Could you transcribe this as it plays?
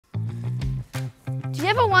Do you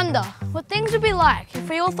ever wonder what things would be like if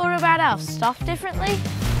we all thought about our stuff differently?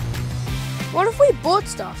 What if we bought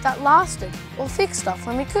stuff that lasted or fixed stuff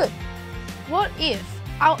when we could? What if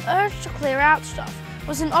our urge to clear out stuff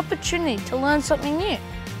was an opportunity to learn something new?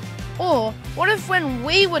 Or what if when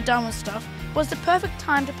we were done with stuff was the perfect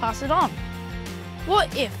time to pass it on?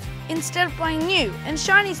 What if instead of buying new and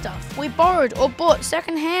shiny stuff, we borrowed or bought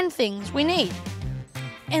second-hand things we need?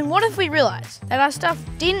 And what if we realised that our stuff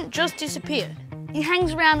didn't just disappear? It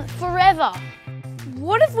hangs around forever.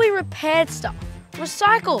 What if we repaired stuff,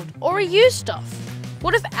 recycled or reused stuff?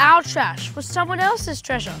 What if our trash was someone else's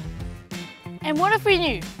treasure? And what if we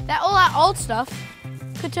knew that all our old stuff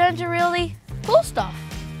could turn to really cool stuff?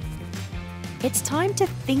 It's time to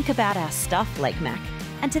think about our stuff, Lake Mac,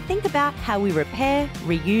 and to think about how we repair,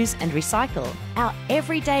 reuse and recycle our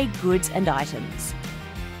everyday goods and items.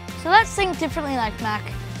 So let's think differently, Lake Mac.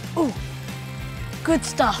 Ooh, good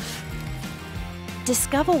stuff.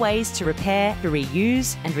 Discover ways to repair,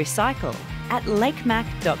 reuse and recycle at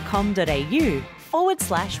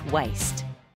lakemac.com.au/waste.